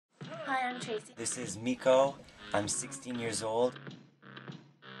Tracy. This is Miko. I'm 16 years old.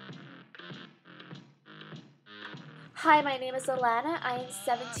 Hi, my name is Alana. I am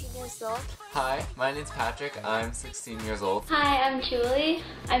 17 years old. Hi, my name's Patrick. I'm 16 years old. Hi, I'm Julie.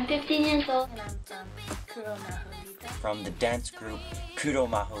 I'm 15 years old. And I'm from Kuro Maholita. From the dance group Kuro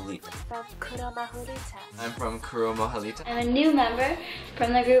Maholita. From Kuro Maholita. I'm from Kuro Maholita. I'm a new member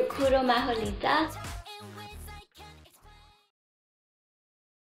from the group Kuro Maholita.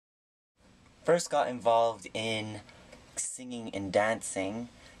 First got involved in singing and dancing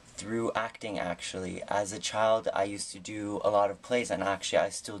through acting, actually. As a child, I used to do a lot of plays, and actually I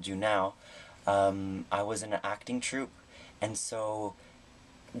still do now. I was in an acting troupe, and so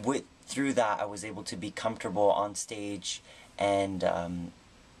through that I was able to be comfortable on stage and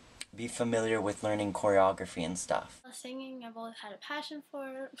be familiar with learning choreography and stuff. Singing, I've always had a passion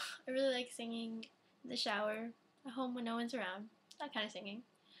for. I really like singing in the shower, at home when no one's around, that kind of singing.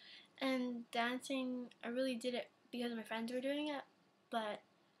 And dancing, I really did it because my friends were doing it, but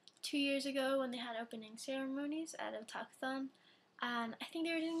 2 years ago when they had opening ceremonies at Otakuthon, and I think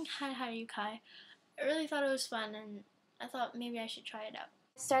they were doing Yukai, I really thought it was fun, and I thought maybe I should try it out.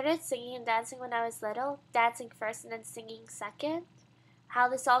 I started singing and dancing when I was little, dancing first and then singing second. How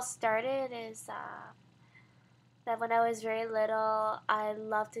this all started is that when I was very little, I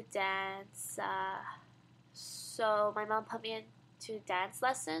loved to dance, so my mom put me into dance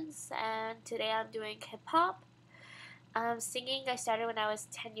lessons, and today I'm doing hip-hop. Singing, I started when I was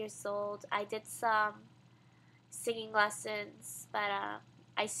 10 years old. I did some singing lessons, but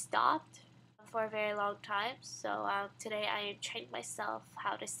I stopped for a very long time, so today I am training myself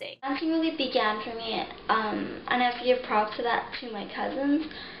how to sing. Dancing really began for me, and I have to give props to that to my cousins.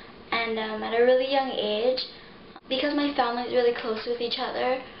 And at a really young age, because my family is really close with each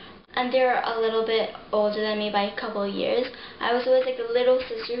other, and they're a little bit older than me by a couple of years, I was always like the little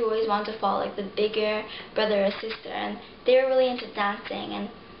sister who always wanted to follow like the bigger brother or sister, and they were really into dancing, and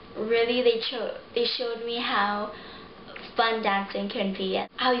really they showed me how fun dancing can be, and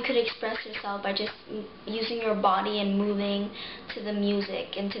how you could express yourself by just using your body and moving to the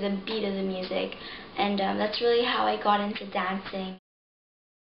music and to the beat of the music, and that's really how I got into dancing.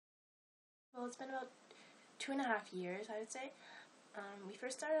 Well, it's been about 2.5 years, I would say. We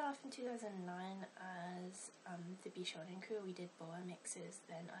first started off in 2009 as the Bishonen crew. We did boa mixes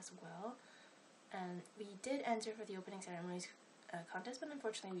then as well, and we did enter for the opening ceremonies contest, but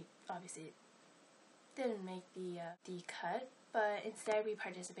unfortunately we obviously didn't make the cut, but instead we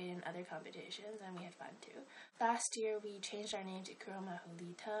participated in other competitions and we had fun too. Last year we changed our name to Kuro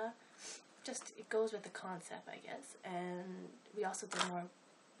Maholita. Just, it goes with the concept, I guess, and we also did more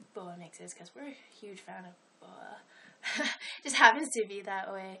boa mixes because we're a huge fan of boa. Just happens to be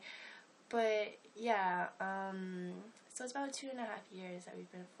that way. But yeah, so it's about 2.5 years that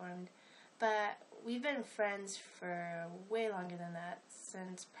we've been formed, but we've been friends for way longer than that,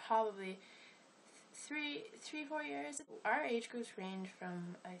 since probably 3-4 years. Our age groups range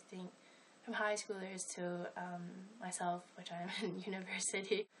from, I think, from high schoolers to myself, which I'm in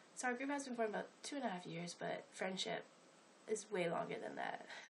university. So our group has been formed about 2.5 years, but friendship is way longer than that.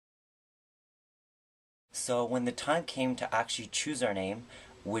 So when the time came to actually choose our name,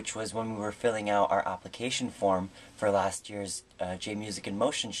 which was when we were filling out our application form for last year's J Music in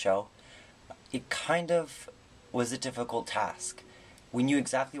Motion show, it kind of was a difficult task. We knew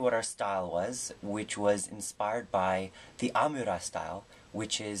exactly what our style was, which was inspired by the Amura style,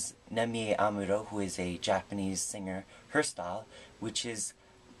 which is Namie Amuro, who is a Japanese singer, her style, which is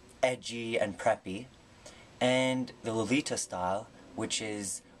edgy and preppy, and the Lolita style, which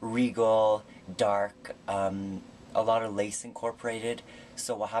is regal, dark, a lot of lace incorporated.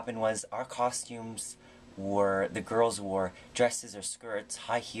 So what happened was our costumes were, the girls wore dresses or skirts,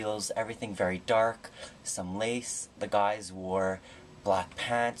 high heels, everything very dark, some lace. The guys wore black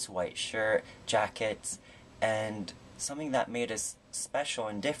pants, white shirt, jackets, and something that made us special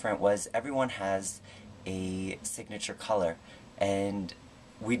and different was everyone has a signature color, and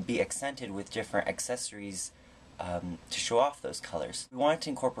we'd be accented with different accessories to show off those colors. We wanted to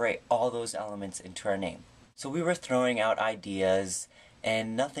incorporate all those elements into our name. So we were throwing out ideas,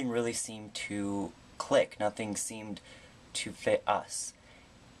 and nothing really seemed to click, nothing seemed to fit us.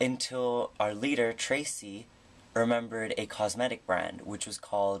 Until our leader, Tracy, remembered a cosmetic brand, which was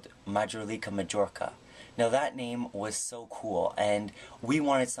called Majorlica Majorca. Now that name was so cool, and we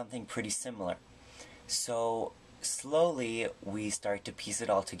wanted something pretty similar. So slowly we started to piece it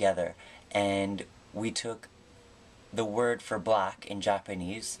all together, and we took the word for black in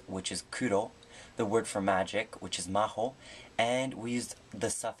Japanese, which is kuro, the word for magic, which is maho, and we used the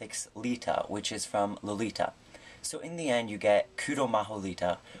suffix lita, which is from Lolita. So in the end, you get Kuro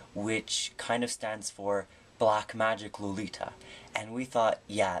Maholita, which kind of stands for Black Magic Lolita. And we thought,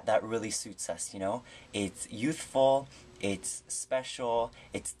 yeah, that really suits us, you know? It's youthful, it's special,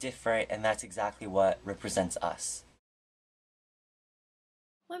 it's different, and that's exactly what represents us.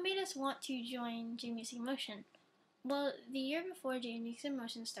 What made us want to join J Music in Motion? Well, the year before J Music in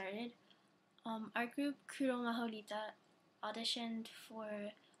Motion started, our group Kuro Maholita auditioned for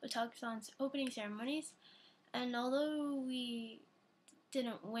Otakuthon's opening ceremonies, and although we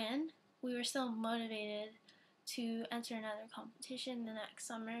didn't win, we were still motivated to enter another competition the next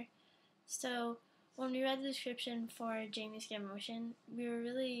summer. So when we read the description for J Music in Motion, we were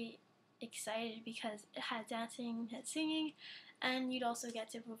really excited because it had dancing, it had singing, and you'd also get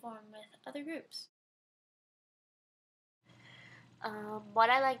to perform with other groups.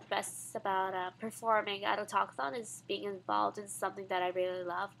 What I like best about performing at Otakuthon is being involved in something that I really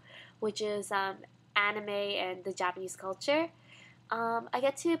love, which is anime and the Japanese culture. I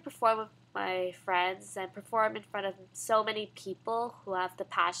get to perform with my friends and perform in front of so many people who have the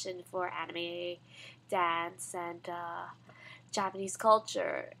passion for anime, dance, and Japanese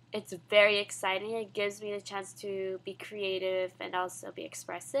culture. It's very exciting. It gives me the chance to be creative and also be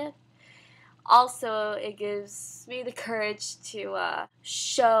expressive. Also, it gives me the courage to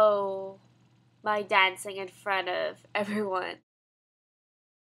show my dancing in front of everyone.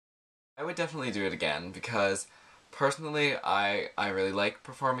 I would definitely do it again because personally I really like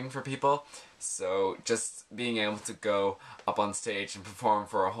performing for people. So just being able to go up on stage and perform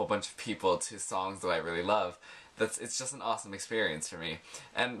for a whole bunch of people to songs that I really love, it's just an awesome experience for me.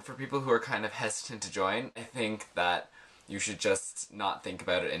 And for people who are kind of hesitant to join, I think that you should just not think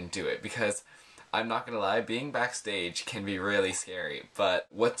about it and do it, because I'm not gonna lie, being backstage can be really scary, but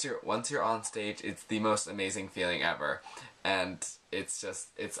once you're on stage, it's the most amazing feeling ever. And it's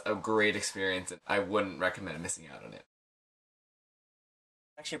a great experience, and I wouldn't recommend missing out on it.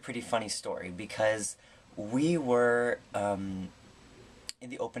 Actually a pretty funny story because we were in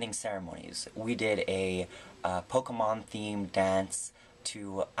the opening ceremonies. We did a Pokemon themed dance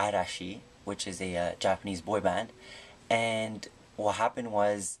to Arashi, which is a Japanese boy band. And what happened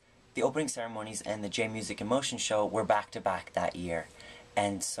was the opening ceremonies and the J Music in Motion show were back to back that year.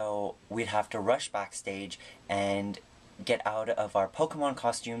 And so we'd have to rush backstage and get out of our Pokemon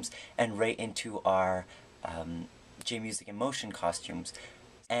costumes and right into our J Music in Motion costumes.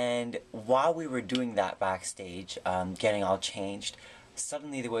 And while we were doing that backstage, getting all changed,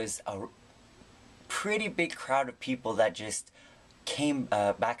 suddenly there was a pretty big crowd of people that just came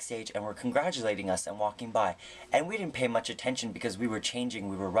backstage and were congratulating us and walking by. And we didn't pay much attention because we were changing,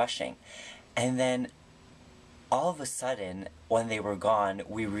 we were rushing. And then all of a sudden, when they were gone,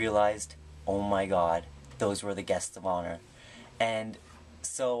 we realized, oh my god, those were the guests of honor. And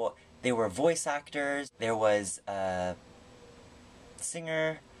so they were voice actors, there was a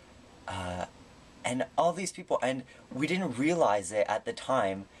singer, and all these people, and we didn't realize it at the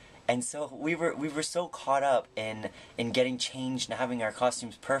time. And so we were so caught up in getting changed and having our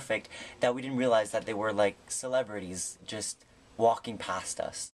costumes perfect that we didn't realize that they were like celebrities just walking past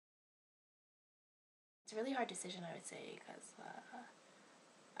us. It's a really hard decision, I would say, because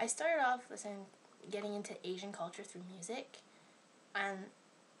I started off getting into Asian culture through music, and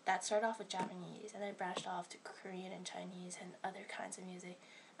that started off with Japanese, and then branched off to Korean and Chinese and other kinds of music.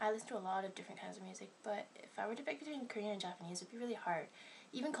 I listen to a lot of different kinds of music, but if I were to pick between Korean and Japanese, it would be really hard,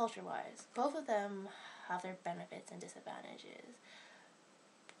 even culture-wise. Both of them have their benefits and disadvantages.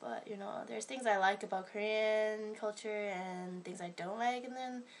 But, you know, there's things I like about Korean culture and things I don't like, and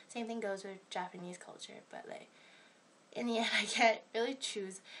then same thing goes with Japanese culture. But, like, in the end, I can't really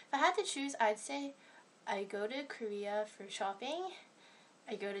choose. If I had to choose, I'd say I go to Korea for shopping,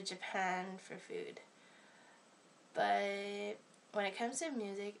 I go to Japan for food. But when it comes to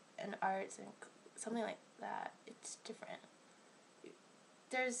music and arts and something like that, it's different.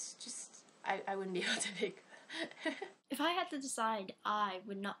 There's just, I wouldn't be able to pick. If I had to decide, I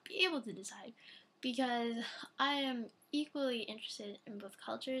would not be able to decide because I am equally interested in both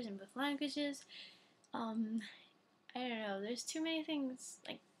cultures and both languages. I don't know, there's too many things,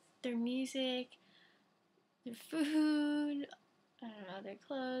 like their music, their food, I don't know, their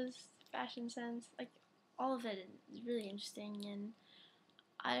clothes, fashion sense, like all of it is really interesting, and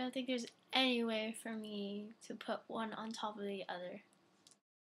I don't think there's any way for me to put one on top of the other.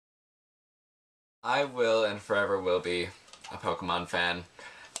 I will and forever will be a Pokemon fan.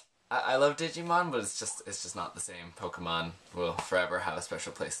 I love Digimon, but it's just not the same. Pokemon will forever have a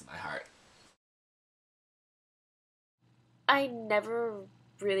special place in my heart. I never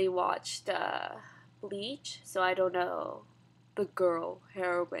really watched Bleach, so I don't know the girl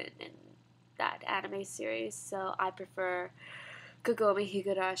heroine in that anime series, so I prefer Kagome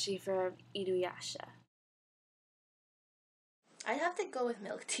Higurashi from Inuyasha. I'd have to go with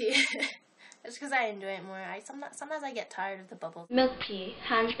milk tea. Just because I enjoy it more. Sometimes I get tired of the bubble. Milk tea,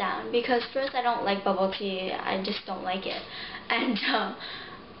 hands down. Because first, I don't like bubble tea. I just don't like it. And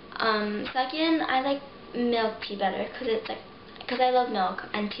second, I like milk tea better because I love milk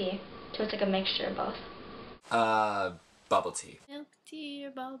and tea, so it's like a mixture of both. Bubble tea. Milk tea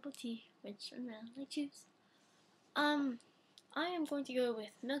or bubble tea, which one will I choose? I am going to go with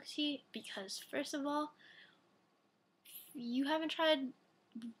milk tea because first of all, you haven't tried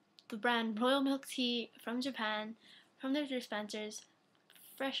the brand Royal Milk Tea from Japan, from their dispensers,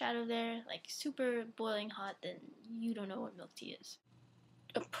 fresh out of there, like super boiling hot, then you don't know what milk tea is.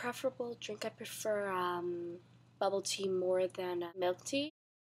 A preferable drink, I prefer bubble tea more than milk tea.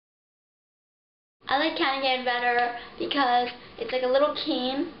 I like candy cane better because it's like a little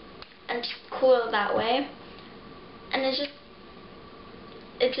cane and it's cool that way. And it's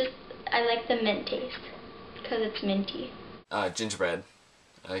just, I like the mint taste because it's minty. Gingerbread.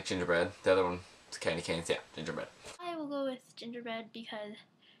 I like gingerbread. The other one is candy canes. Yeah, gingerbread. I will go with gingerbread because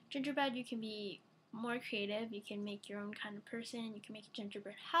gingerbread you can be more creative. You can make your own kind of person. You can make a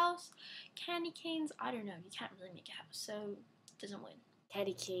gingerbread house. Candy canes, I don't know. You can't really make a house, so it doesn't win.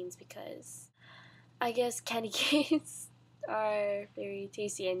 Candy canes because I guess candy canes are very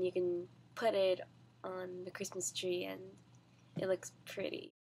tasty and you can put it on the Christmas tree and it looks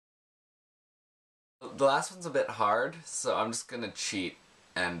pretty. The last one's a bit hard, so I'm just gonna cheat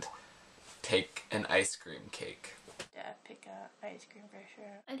and take an ice cream cake. Yeah, pick ice cream for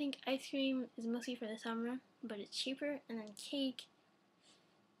sure. I think ice cream is mostly for the summer, but it's cheaper, and then cake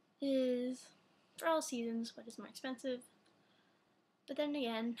is for all seasons, but it's more expensive. But then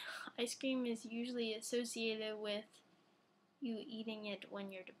again, ice cream is usually associated with you eating it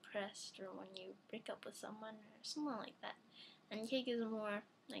when you're depressed or when you break up with someone or something like that. And cake is more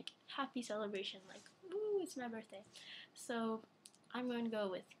like happy celebration, like, woo, it's my birthday. So I'm going to go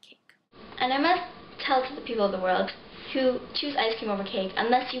with cake. And I must tell to the people of the world who choose ice cream over cake,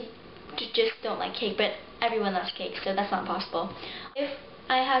 unless you just don't like cake, but everyone loves cake, so that's not possible. If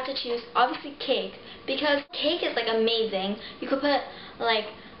I had to choose, obviously cake, because cake is like amazing. You could put like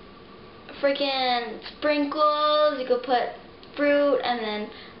freaking sprinkles, you could put fruit, and then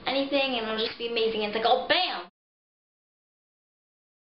anything, and it'll just be amazing. It's like, oh, bam!